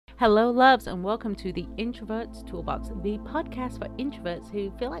Hello, loves, and welcome to the Introverts Toolbox, the podcast for introverts who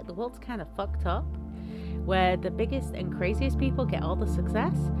feel like the world's kind of fucked up, where the biggest and craziest people get all the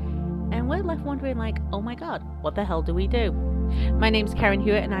success, and we're left wondering, like, oh my god, what the hell do we do? My name's Karen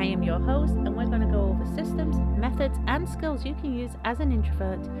Hewitt, and I am your host, and we're going to go over systems, methods, and skills you can use as an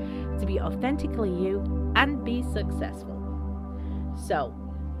introvert to be authentically you and be successful. So,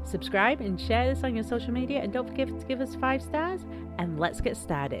 subscribe and share this on your social media, and don't forget to give us 5 stars, and let's get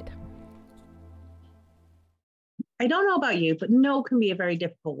started. I don't know about you, but no can be a very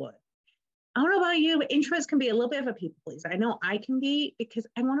difficult word. I don't know about you, but introverts can be a little bit of a people pleaser. I know I can be, because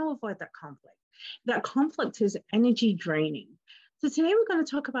I want to avoid that conflict. That conflict is energy draining. So today we're going to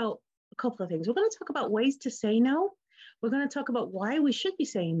talk about a couple of things. We're going to talk about ways to say no. We're going to talk about why we should be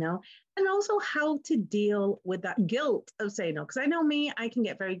saying no, and also how to deal with that guilt of saying no. Because I know me, I can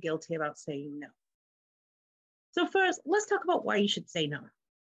get very guilty about saying no. So first, let's talk about why you should say no.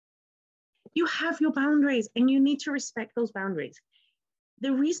 You have your boundaries and you need to respect those boundaries.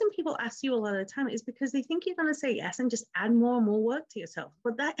 The reason people ask you a lot of the time is because they think you're going to say yes and just add more and more work to yourself.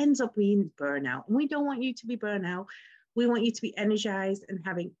 But that ends up being burnout. And we don't want you to be burnout. We want you to be energized and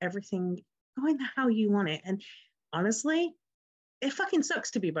having everything going how you want it. And honestly, it fucking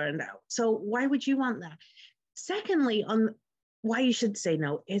sucks to be burned out. So why would you want that? Secondly, on why you should say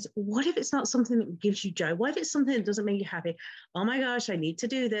no is, what if it's not something that gives you joy? What if it's something that doesn't make you happy? Oh my gosh, I need to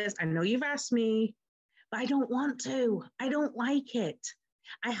do this. I know you've asked me, but I don't want to. I don't like it.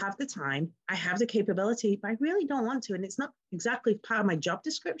 I have the time, I have the capability, but I really don't want to. And it's not exactly part of my job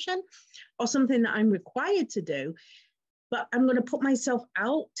description or something that I'm required to do, but I'm going to put myself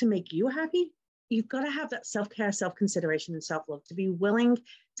out to make you happy. You've got to have that self-care, self-consideration, and self-love to be willing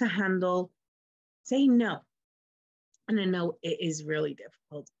to handle, say no. And I know it is really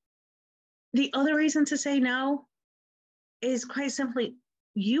difficult. The other reason to say no is quite simply,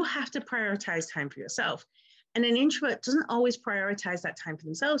 you have to prioritize time for yourself. And an introvert doesn't always prioritize that time for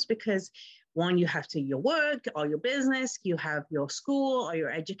themselves because, one, you have to your work or your business, you have your school or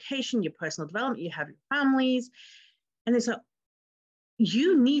your education, your personal development, you have your families. And it's a,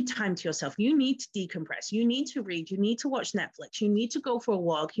 you need time to yourself. You need to decompress. You need to read. You need to watch Netflix. You need to go for a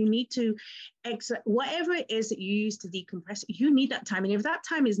walk. You need to exit, whatever it is that you use to decompress, you need that time. And if that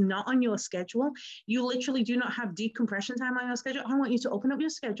time is not on your schedule, you literally do not have decompression time on your schedule, I want you to open up your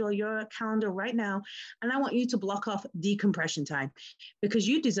schedule, your calendar right now, and I want you to block off decompression time, because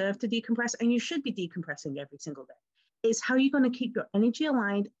you deserve to decompress and you should be decompressing every single day. It's how you're going to keep your energy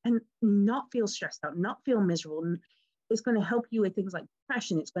aligned and not feel stressed out, not feel miserable. It's going to help you with things like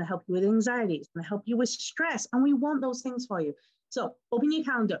depression. It's going to help you with anxiety. It's going to help you with stress. And we want those things for you. So open your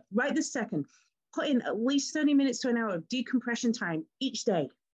calendar right this second. Put in at least 30 minutes to an hour of decompression time each day.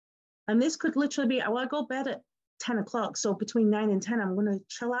 And this could literally be, I want to go to bed at 10 o'clock. So between 9 and 10, I'm going to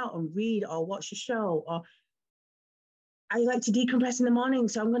chill out and read or watch a show. Or I like to decompress in the morning.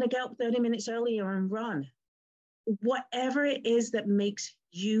 So I'm going to get up 30 minutes earlier and run. Whatever it is that makes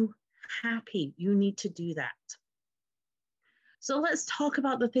you happy, you need to do that. So let's talk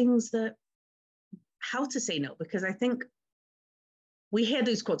about the things that, how to say no, because I think we hear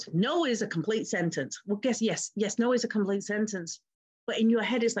these quotes, no is a complete sentence. Well, yes, no is a complete sentence. But in your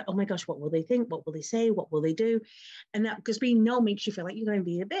head, it's like, oh my gosh, what will they think? What will they say? What will they do? And that, because being no makes you feel like you're going to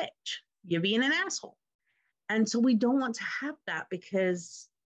be a bitch. You're being an asshole. And so we don't want to have that, because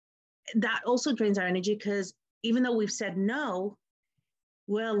that also drains our energy, because even though we've said no,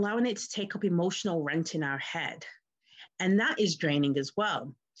 we're allowing it to take up emotional rent in our head. And that is draining as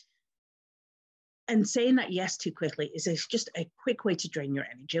well. And saying that yes too quickly is just a quick way to drain your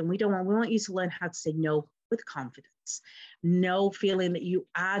energy. And we want you to learn how to say no with confidence. No feeling that you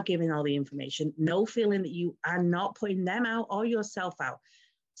are giving all the information. No feeling that you are not putting them out or yourself out.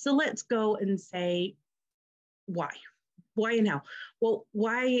 So let's go and say why. Why and how? Well,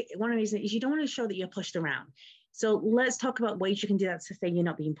 why? One reason is you don't want to show that you're pushed around. So let's talk about ways you can do that to say you're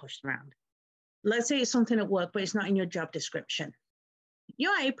not being pushed around. Let's say it's something at work, but it's not in your job description.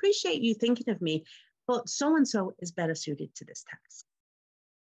 Yeah, I appreciate you thinking of me, but so-and-so is better suited to this task.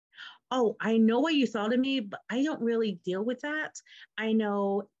 Oh, I know what you thought of me, but I don't really deal with that. I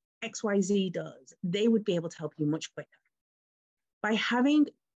know XYZ does. They would be able to help you much quicker. By having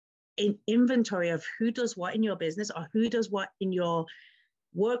an inventory of who does what in your business or who does what in your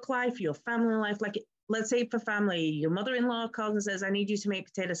work life, your family life, like let's say for family, your mother-in-law calls and says, I need you to make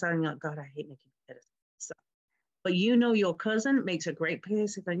potato salad. And you're like, God, I hate making potato salad. But you know your cousin makes a great potato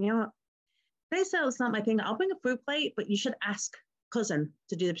salad. And you know what? Potato salad's not my thing. I'll bring a fruit plate, but you should ask cousin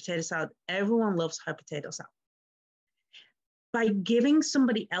to do the potato salad. Everyone loves her potato salad. By giving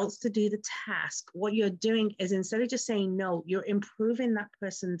somebody else to do the task, what you're doing is instead of just saying no, you're improving that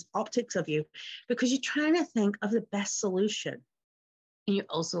person's optics of you because you're trying to think of the best solution. And you're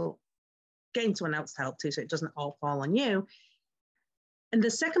also getting someone else to help too, so it doesn't all fall on you. And the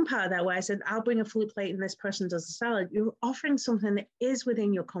second part of that, where I said, I'll bring a fruit plate and this person does the salad, you're offering something that is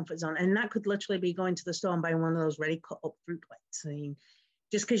within your comfort zone. And that could literally be going to the store and buying one of those ready cut up fruit plates. I mean,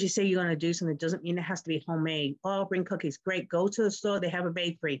 just because you say you're going to do something doesn't mean it has to be homemade. Oh, bring cookies. Great. Go to the store. They have a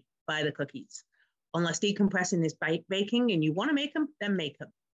bakery. Buy the cookies. Unless decompressing is baking and you want to make them, then make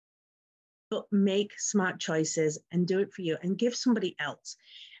them. But make smart choices and do it for you and give somebody else.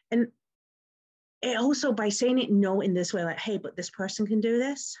 And it also, by saying it no in this way, like, hey, but this person can do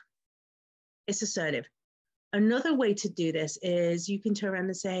this, it's assertive. Another way to do this is you can turn around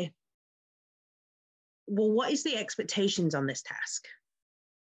and say, well, what is the expectations on this task?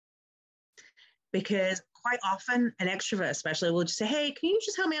 Because quite often an extrovert especially will just say, hey, can you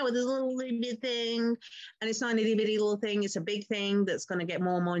just help me out with this little bitty thing? And it's not an itty bitty little thing, it's a big thing that's going to get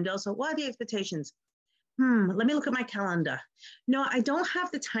more and more indoors. So what are the expectations? Let me look at my calendar. No, I don't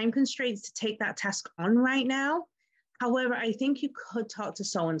have the time constraints to take that task on right now. However, I think you could talk to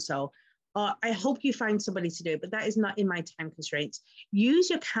so-and-so. I hope you find somebody to do it, but that is not in my time constraints.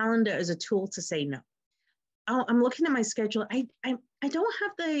 Use your calendar as a tool to say no. I'm looking at my schedule. I don't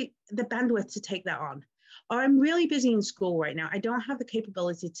have the bandwidth to take that on. Or I'm really busy in school right now. I don't have the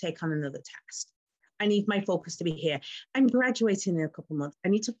capability to take on another task. I need my focus to be here. I'm graduating in a couple of months. I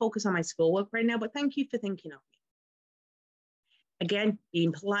need to focus on my schoolwork right now, but thank you for thinking of me. Again,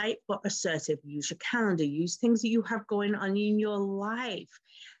 being polite but assertive. Use your calendar. Use things that you have going on in your life.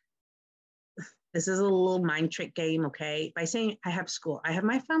 This is a little mind trick game, okay? By saying I have school, I have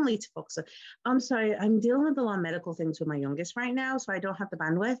my family to focus on. I'm sorry, I'm dealing with a lot of medical things with my youngest right now, so I don't have the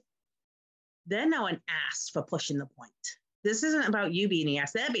bandwidth. They're now an ass for pushing the point. This isn't about you being the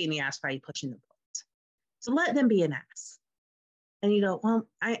ass. They're being the ass by pushing the point. So let them be an ass. And you go, well,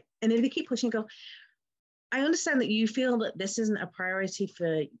 and if they keep pushing, go, I understand that you feel that this isn't a priority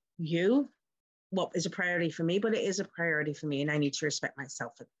for you. What is a priority for me, but it is a priority for me, and I need to respect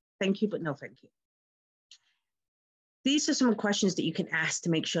myself. Thank you, but no thank you. These are some questions that you can ask to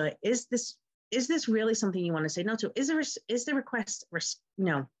make sure, is this really something you want to say no to? Is the request,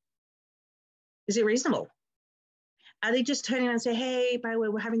 no? Is it reasonable? Are they just turning around and say, hey, by the way,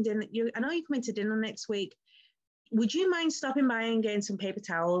 we're having dinner. I know you're coming to dinner next week. Would you mind stopping by and getting some paper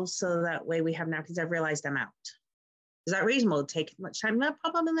towels so that way we have napkins? I've realized I'm out. Is that reasonable to take much time? No,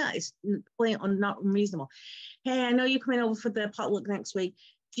 probably not. It's not unreasonable. Hey, I know you're coming over for the potluck next week.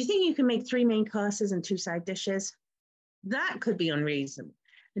 Do you think you can make 3 main courses and 2 side dishes? That could be unreasonable.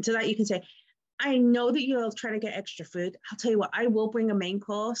 And to that you can say, I know that you'll try to get extra food. I'll tell you what, I will bring a main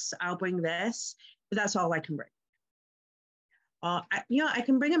course. I'll bring this, but that's all I can bring. I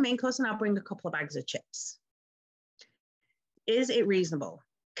can bring a main course and I'll bring a couple of bags of chips. Is it reasonable?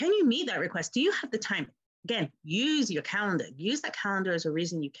 Can you meet that request? Do you have the time? Again, use your calendar. Use that calendar as a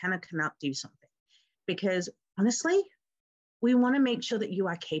reason you can or cannot do something. Because honestly, we want to make sure that you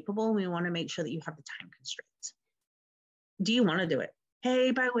are capable. We want to make sure that you have the time constraints. Do you want to do it? Hey,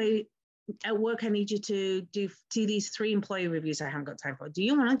 by the way, at work, I need you to do these 3 employee reviews I haven't got time for. Do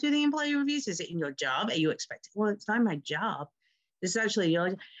you want to do the employee reviews? Is it in your job? Are you expected? Well, it's not my job. This is actually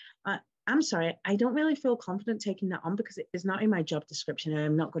your I'm sorry, I don't really feel confident taking that on because it is not in my job description and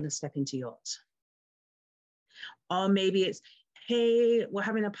I'm not going to step into yours. Or maybe it's, hey, we're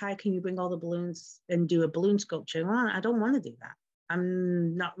having a pie. Can you bring all the balloons and do a balloon sculpture? Well, I don't want to do that.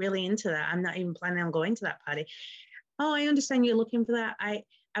 I'm not really into that. I'm not even planning on going to that party. Oh, I understand you're looking for that. I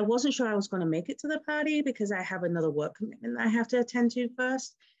wasn't sure I was going to make it to the party because I have another work commitment that I have to attend to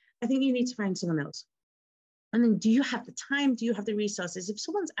first. I think you need to find someone else. And then do you have the time? Do you have the resources? If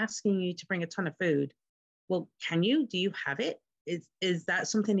someone's asking you to bring a ton of food, well, can you? Do you have it? Is that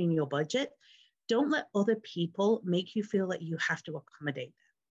something in your budget? Don't let other people make you feel that you have to accommodate them.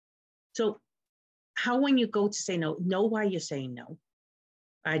 So how, when you go to say no, know why you're saying no.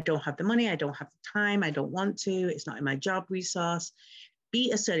 I don't have the money. I don't have the time. I don't want to. It's not in my job resource.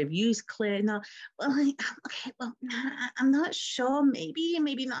 Be assertive. Use clear. No, well, okay, well, I'm not sure.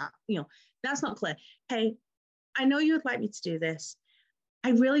 Maybe not. That's not clear. Hey, I know you would like me to do this.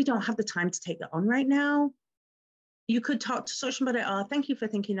 I really don't have the time to take that on right now. You could talk to such somebody. Oh, thank you for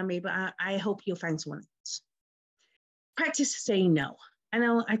thinking of me, but I hope you'll find someone else. Practice saying no. I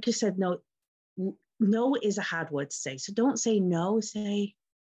know I just said no. No is a hard word to say. So don't say no. Say,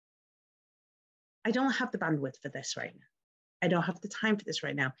 I don't have the bandwidth for this right now. I don't have the time for this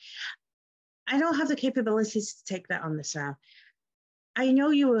right now. I don't have the capabilities to take that on this now. I know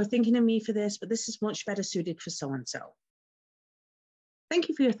you were thinking of me for this, but this is much better suited for so-and-so. Thank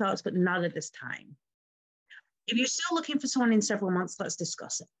you for your thoughts, but not at this time. If you're still looking for someone in several months, let's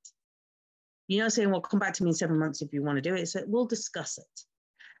discuss it. You're not saying, well, come back to me in 7 months if you want to do it. So we'll discuss it.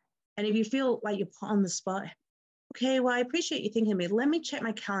 And if you feel like you're put on the spot, okay, well, I appreciate you thinking of me. Let me check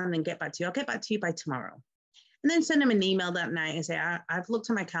my calendar and get back to you. I'll get back to you by tomorrow. And then send them an email that night and say, I've looked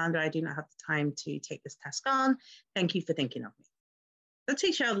at my calendar. I do not have the time to take this task on. Thank you for thinking of me. That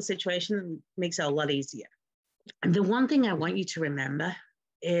takes you out of the situation and makes it a lot easier. And the one thing I want you to remember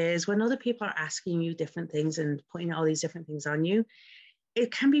is when other people are asking you different things and putting all these different things on you,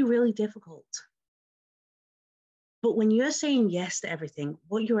 it can be really difficult. But when you're saying yes to everything,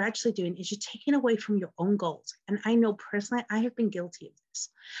 what you're actually doing is you're taking away from your own goals. And I know personally, I have been guilty of this.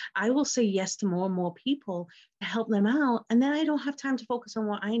 I will say yes to more and more people to help them out. And then I don't have time to focus on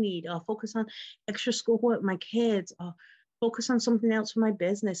what I need, or focus on extra schoolwork with my kids, or focus on something else for my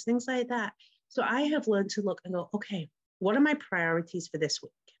business, things like that. So I have learned to look and go, okay, what are my priorities for this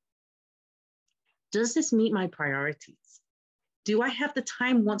week? Does this meet my priorities? Do I have the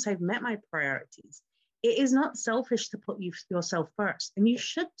time once I've met my priorities? It is not selfish to put yourself first, and you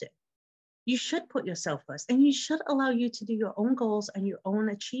should do. You should put yourself first, and you should allow you to do your own goals and your own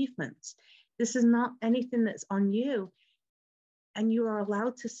achievements. This is not anything that's on you, and you are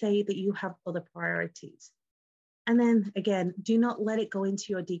allowed to say that you have other priorities. And then again, do not let it go into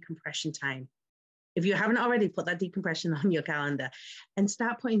your decompression time. If you haven't already, put that decompression on your calendar and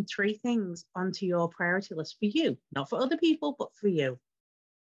start putting 3 things onto your priority list for you, not for other people, but for you.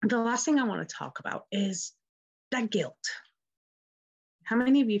 The last thing I want to talk about is that guilt. How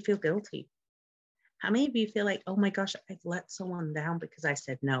many of you feel guilty? How many of you feel like, oh my gosh, I've let someone down because I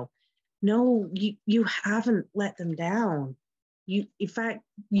said no? No, you haven't let them down. In fact,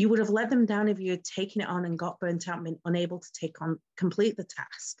 you would have let them down if you had taken it on and got burnt out and been unable to complete the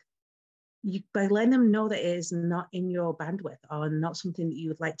task. By letting them know that it is not in your bandwidth or not something that you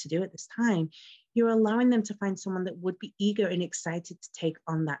would like to do at this time, you're allowing them to find someone that would be eager and excited to take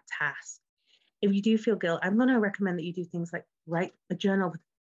on that task. If you do feel guilt, I'm going to recommend that you do things like write a journal.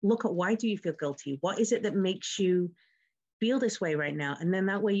 Look at, why do you feel guilty? What is it that makes you feel this way right now? And then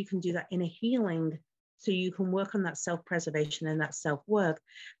that way you can do that inner healing, so you can work on that self-preservation and that self-work.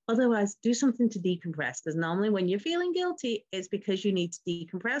 Otherwise, do something to decompress, because normally when you're feeling guilty, it's because you need to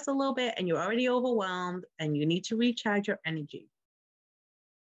decompress a little bit and you're already overwhelmed and you need to recharge your energy.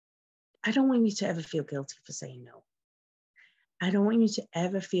 I don't want you to ever feel guilty for saying no. I don't want you to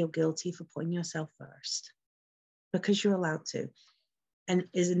ever feel guilty for putting yourself first, because you're allowed to. And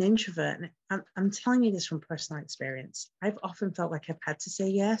as an introvert, and I'm telling you this from personal experience, I've often felt like I've had to say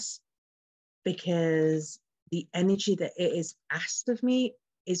yes, because the energy that it is asked of me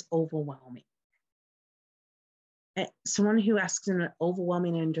is overwhelming. Someone who asks in an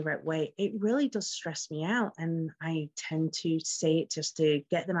overwhelming and indirect way, it really does stress me out. And I tend to say it just to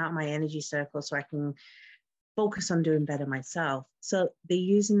get them out of my energy circle so I can focus on doing better myself. So they're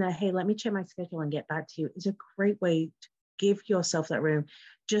using the, hey, let me check my schedule and get back to you, is a great way to give yourself that room.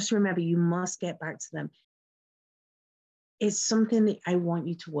 Just remember, you must get back to them. It's something that I want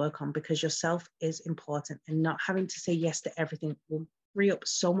you to work on, because yourself is important, and not having to say yes to everything will free up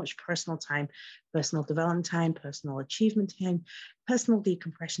so much personal time, personal development time, personal achievement time, personal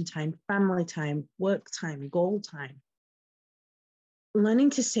decompression time, family time, work time, goal time.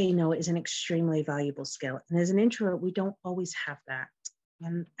 Learning to say no is an extremely valuable skill. And as an introvert, we don't always have that.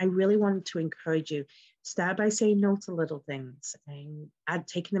 And I really wanted to encourage you, start by saying no to little things and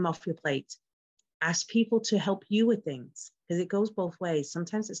taking them off your plate. Ask people to help you with things, because it goes both ways.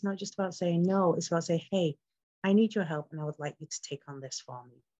 Sometimes it's not just about saying no, it's about saying, hey, I need your help and I would like you to take on this for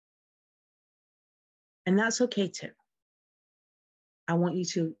me. And that's okay too. I want you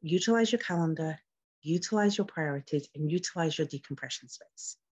to utilize your calendar, utilize your priorities, and utilize your decompression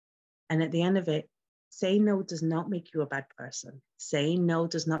space. And at the end of it, saying no does not make you a bad person. Saying no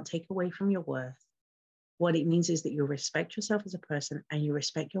does not take away from your worth. What it means is that you respect yourself as a person, and you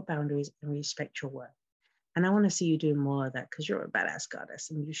respect your boundaries and respect your worth. And I want to see you doing more of that, because you're a badass goddess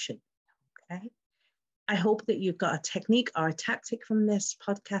and you should. Okay. I hope that you've got a technique or a tactic from this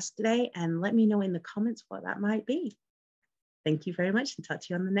podcast today, and let me know in the comments what that might be. Thank you very much, and talk to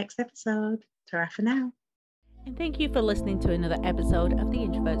you on the next episode. Ta-ra for now. And thank you for listening to another episode of the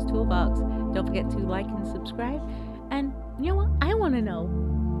Introverts Toolbox. Don't forget to like and subscribe. And you know what? I want to know,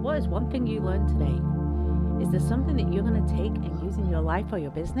 what is one thing you learned today? Is there something that you're going to take and use in your life or your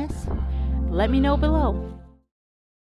business? Let me know below.